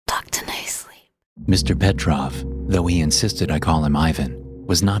Mr. Petrov, though he insisted I call him Ivan,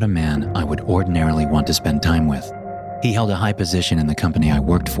 was not a man I would ordinarily want to spend time with. He held a high position in the company I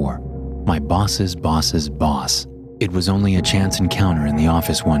worked for, my boss's boss's boss. It was only a chance encounter in the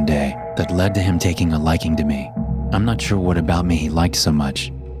office one day that led to him taking a liking to me. I'm not sure what about me he liked so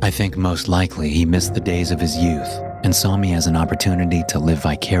much. I think most likely he missed the days of his youth and saw me as an opportunity to live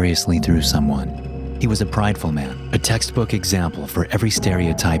vicariously through someone. He was a prideful man, a textbook example for every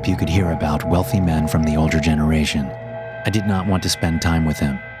stereotype you could hear about wealthy men from the older generation. I did not want to spend time with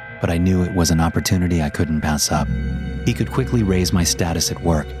him, but I knew it was an opportunity I couldn't pass up. He could quickly raise my status at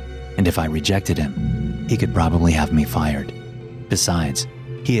work, and if I rejected him, he could probably have me fired. Besides,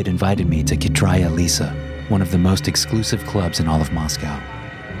 he had invited me to Kitraya Lisa, one of the most exclusive clubs in all of Moscow.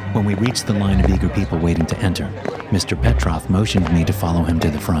 When we reached the line of eager people waiting to enter, Mr. Petrov motioned me to follow him to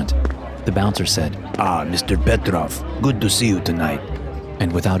the front. The bouncer said, Mr. Petrov, good to see you tonight.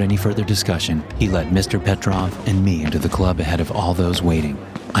 And without any further discussion, he led Mr. Petrov and me into the club ahead of all those waiting.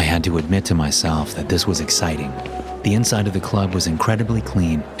 I had to admit to myself that this was exciting. The inside of the club was incredibly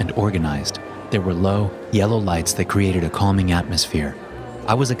clean and organized. There were low, yellow lights that created a calming atmosphere.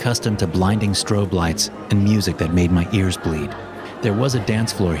 I was accustomed to blinding strobe lights and music that made my ears bleed. There was a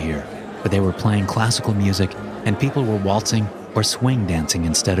dance floor here, but they were playing classical music and people were waltzing or swing dancing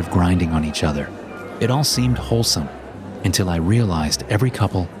instead of grinding on each other. It all seemed wholesome until I realized every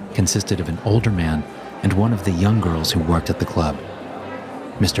couple consisted of an older man and one of the young girls who worked at the club.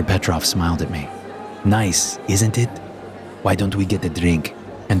 Mr. Petrov smiled at me. Nice, isn't it? Why don't we get a drink,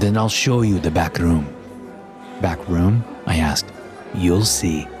 and then I'll show you the back room. Back room? I asked. You'll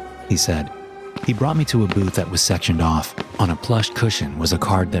see, he said. He brought me to a booth that was sectioned off. On a plush cushion was a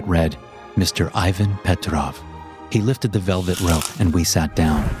card that read, Mr. Ivan Petrov. He lifted the velvet rope and we sat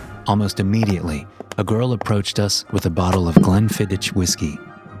down. Almost immediately, a girl approached us with a bottle of Glenfiddich whiskey.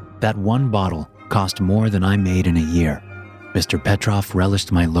 That one bottle cost more than I made in a year. Mr. Petrov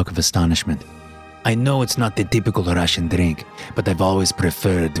relished my look of astonishment. I know it's not the typical Russian drink, but I've always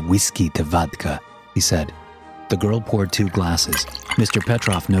preferred whiskey to vodka, he said. The girl poured 2 glasses. Mr.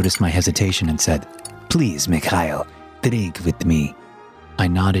 Petrov noticed my hesitation and said, Please, Mikhail, drink with me. I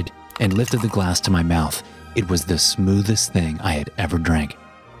nodded and lifted the glass to my mouth. It was the smoothest thing I had ever drank.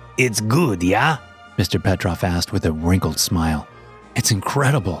 It's good, yeah? Mr. Petrov asked with a wrinkled smile. It's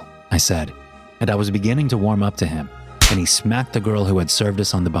incredible, I said, and I was beginning to warm up to him, and he smacked the girl who had served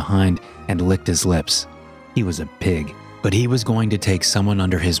us on the behind and licked his lips. He was a pig, but he was going to take someone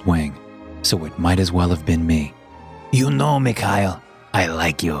under his wing, so it might as well have been me. You know, Mikhail, I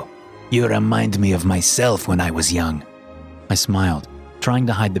like you. You remind me of myself when I was young. I smiled, trying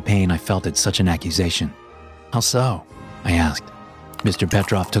to hide the pain I felt at such an accusation. How so? I asked. Mr.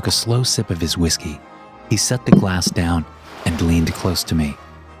 Petrov took a slow sip of his whiskey. He set the glass down and leaned close to me.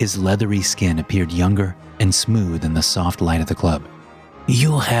 His leathery skin appeared younger and smooth in the soft light of the club.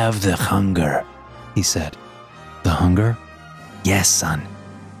 You have the hunger, he said. The hunger? Yes, son.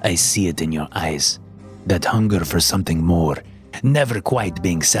 I see it in your eyes. That hunger for something more, never quite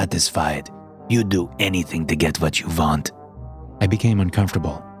being satisfied. You do anything to get what you want. I became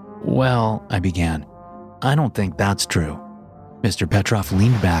uncomfortable. Well, I began. I don't think that's true. Mr. Petrov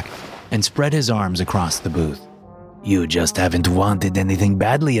leaned back and spread his arms across the booth. You just haven't wanted anything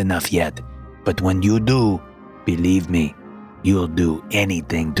badly enough yet. But when you do, believe me, you'll do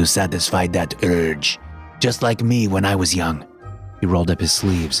anything to satisfy that urge. Just like me when I was young. He rolled up his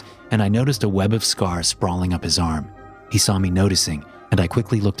sleeves, and I noticed a web of scars sprawling up his arm. He saw me noticing, and I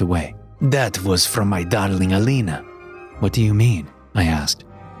quickly looked away. That was from my darling Alina. What do you mean? I asked.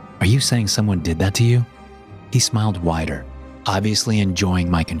 Are you saying someone did that to you? He smiled wider, obviously enjoying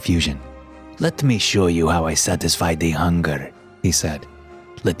my confusion. Let me show you how I satisfy the hunger, he said.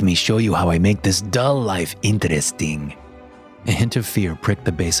 Let me show you how I make this dull life interesting. A hint of fear pricked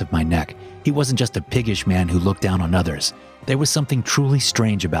the base of my neck. He wasn't just a piggish man who looked down on others. There was something truly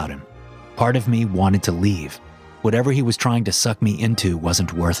strange about him. Part of me wanted to leave. Whatever he was trying to suck me into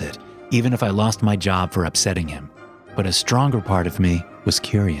wasn't worth it, even if I lost my job for upsetting him. But a stronger part of me was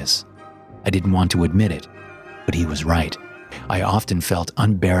curious. I didn't want to admit it, but he was right. I often felt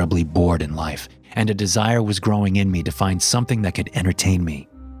unbearably bored in life, and a desire was growing in me to find something that could entertain me.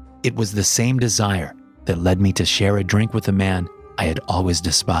 It was the same desire that led me to share a drink with a man I had always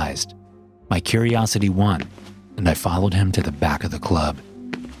despised. My curiosity won, and I followed him to the back of the club.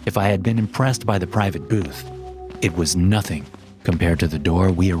 If I had been impressed by the private booth, it was nothing compared to the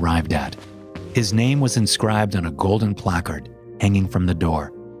door we arrived at. His name was inscribed on a golden placard hanging from the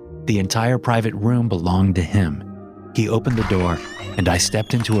door. The entire private room belonged to him. He opened the door, and I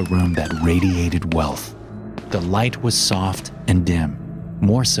stepped into a room that radiated wealth. The light was soft and dim,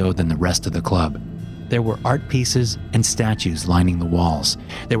 more so than the rest of the club. There were art pieces and statues lining the walls.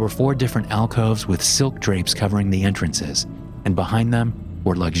 There were 4 different alcoves with silk drapes covering the entrances, and behind them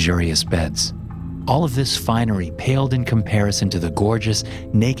were luxurious beds. All of this finery paled in comparison to the gorgeous,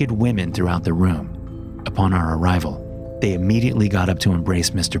 naked women throughout the room. Upon our arrival, they immediately got up to embrace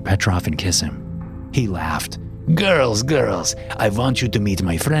Mr. Petrov and kiss him. He laughed. Girls, I want you to meet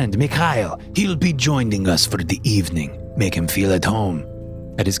my friend, Mikhail. He'll be joining us for the evening. Make him feel at home.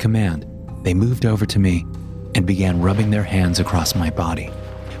 At his command, they moved over to me and began rubbing their hands across my body.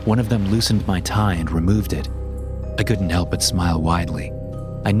 One of them loosened my tie and removed it. I couldn't help but smile widely.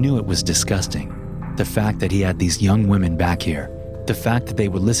 I knew it was disgusting. The fact that he had these young women back here, the fact that they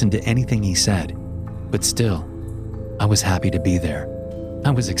would listen to anything he said. But still, I was happy to be there. I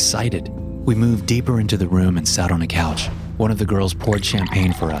was excited. We moved deeper into the room and sat on a couch. One of the girls poured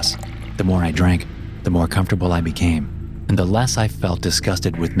champagne for us. The more I drank, the more comfortable I became, and the less I felt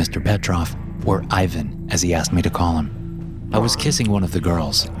disgusted with Mr. Petrov, or Ivan, as he asked me to call him. I was kissing one of the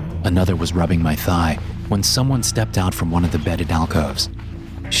girls. Another was rubbing my thigh when someone stepped out from one of the bedded alcoves.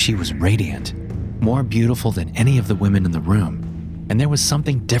 She was radiant, more beautiful than any of the women in the room, and there was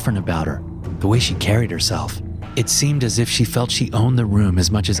something different about her, the way she carried herself. It seemed as if she felt she owned the room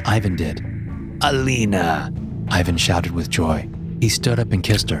as much as Ivan did. Alina, Ivan shouted with joy. He stood up and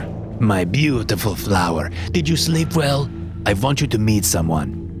kissed her. My beautiful flower, did you sleep well? I want you to meet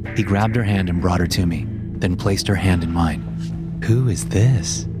someone. He grabbed her hand and brought her to me, then placed her hand in mine. Who is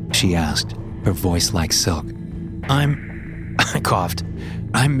this? She asked, her voice like silk. I coughed.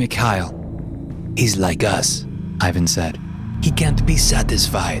 I'm Mikhail. He's like us, Ivan said. He can't be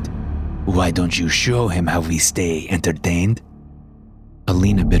satisfied. Why don't you show him how we stay entertained?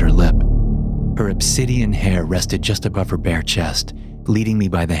 Alina bit her lip. Her obsidian hair rested just above her bare chest. Leading me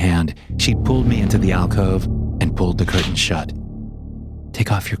by the hand, she pulled me into the alcove and pulled the curtain shut.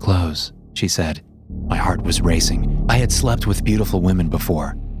 Take off your clothes, she said. My heart was racing. I had slept with beautiful women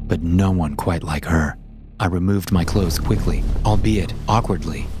before, but no one quite like her. I removed my clothes quickly, albeit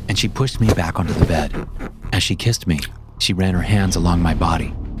awkwardly, and she pushed me back onto the bed. As she kissed me, she ran her hands along my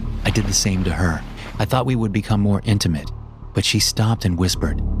body. I did the same to her. I thought we would become more intimate, but she stopped and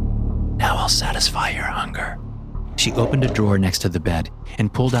whispered, "Now I'll satisfy your hunger." She opened a drawer next to the bed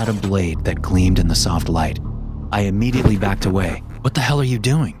and pulled out a blade that gleamed in the soft light. I immediately backed away. "What the hell are you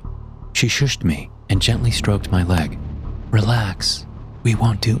doing?" She shushed me and gently stroked my leg. "Relax. We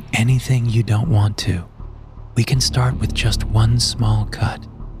won't do anything you don't want to. We can start with just one small cut.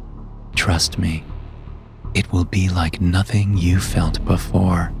 Trust me, it will be like nothing you felt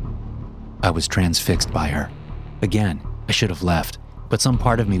before." I was transfixed by her. Again, I should have left, but some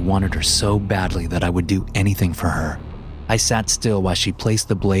part of me wanted her so badly that I would do anything for her. I sat still while she placed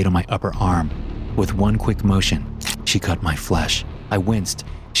the blade on my upper arm. With one quick motion, she cut my flesh. I winced.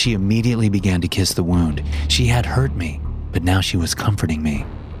 She immediately began to kiss the wound. She had hurt me, but now she was comforting me.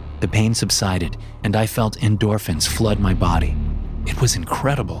 The pain subsided, and I felt endorphins flood my body. It was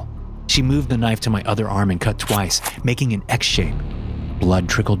incredible. She moved the knife to my other arm and cut twice, making an X shape. Blood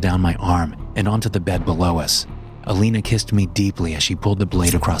trickled down my arm and onto the bed below us. Alina kissed me deeply as she pulled the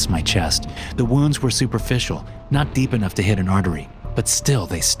blade across my chest. The wounds were superficial, not deep enough to hit an artery, but still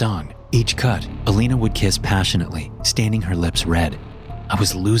they stung. Each cut, Alina would kiss passionately, staining her lips red. I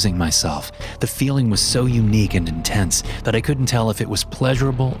was losing myself. The feeling was so unique and intense that I couldn't tell if it was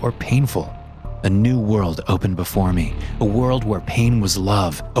pleasurable or painful. A new world opened before me, a world where pain was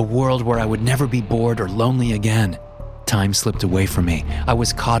love, a world where I would never be bored or lonely again. Time slipped away from me. I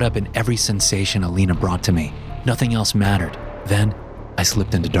was caught up in every sensation Alina brought to me. Nothing else mattered. Then, I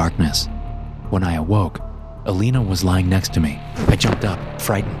slipped into darkness. When I awoke, Alina was lying next to me. I jumped up,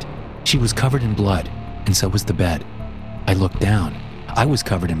 frightened. She was covered in blood, and so was the bed. I looked down. I was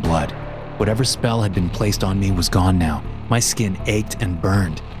covered in blood. Whatever spell had been placed on me was gone now. My skin ached and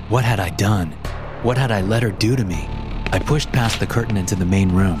burned. What had I done? What had I let her do to me? I pushed past the curtain into the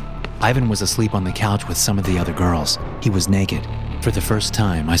main room. Ivan was asleep on the couch with some of the other girls. He was naked. For the first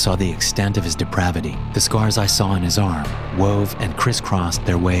time, I saw the extent of his depravity. The scars I saw on his arm wove and crisscrossed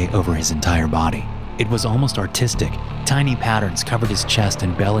their way over his entire body. It was almost artistic. Tiny patterns covered his chest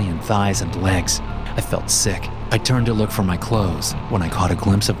and belly and thighs and legs. I felt sick. I turned to look for my clothes when I caught a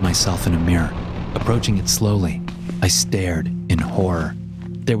glimpse of myself in a mirror. Approaching it slowly, I stared in horror.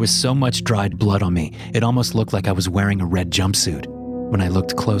 There was so much dried blood on me, it almost looked like I was wearing a red jumpsuit. When I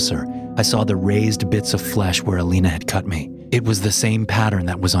looked closer, I saw the raised bits of flesh where Alina had cut me. It was the same pattern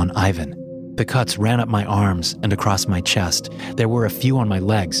that was on Ivan. The cuts ran up my arms and across my chest. There were a few on my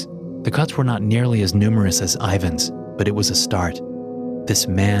legs. The cuts were not nearly as numerous as Ivan's, but it was a start. This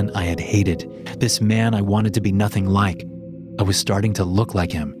man I had hated, this man I wanted to be nothing like. I was starting to look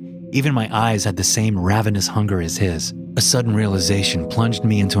like him. Even my eyes had the same ravenous hunger as his. A sudden realization plunged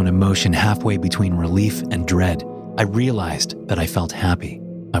me into an emotion halfway between relief and dread. I realized that I felt happy.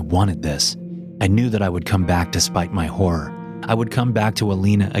 I wanted this. I knew that I would come back despite my horror. I would come back to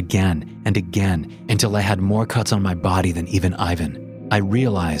Alina again and again until I had more cuts on my body than even Ivan. I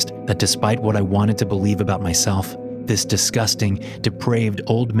realized that despite what I wanted to believe about myself, this disgusting, depraved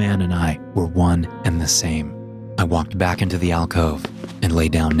old man and I were one and the same. I walked back into the alcove and lay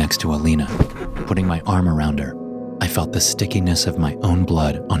down next to Alina. Putting my arm around her, I felt the stickiness of my own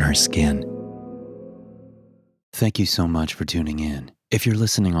blood on her skin. Thank you so much for tuning in. If you're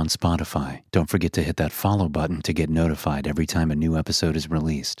listening on Spotify, don't forget to hit that follow button to get notified every time a new episode is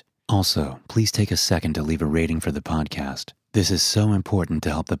released. Also, please take a second to leave a rating for the podcast. This is so important to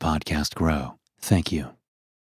help the podcast grow. Thank you.